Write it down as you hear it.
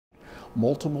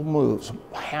multiple moves,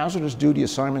 hazardous duty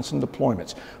assignments and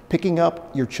deployments, picking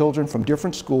up your children from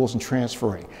different schools and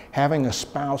transferring, having a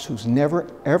spouse who's never,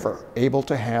 ever able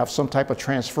to have some type of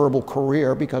transferable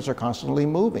career because they're constantly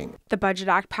moving. The Budget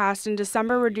Act passed in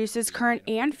December reduces current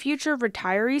and future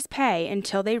retirees' pay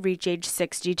until they reach age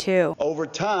 62. Over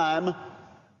time,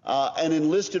 an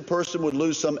enlisted person would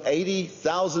lose some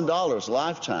 $80,000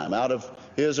 lifetime out of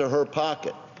his or her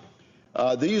pocket.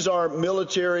 These are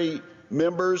military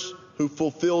members who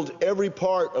fulfilled every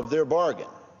part of their bargain.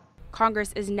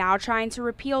 Congress is now trying to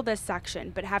repeal this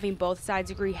section, but having both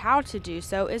sides agree how to do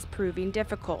so is proving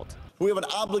difficult. We have an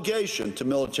obligation to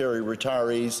military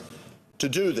retirees to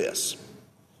do this.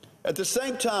 At the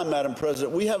same time, Madam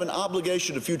President, we have an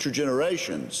obligation to future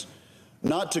generations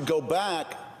not to go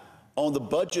back on the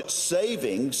budget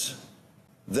savings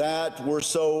that were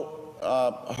so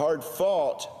hard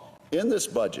fought in this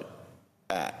budget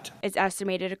act. It's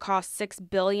estimated to cost $6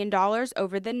 billion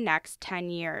over the next 10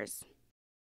 years.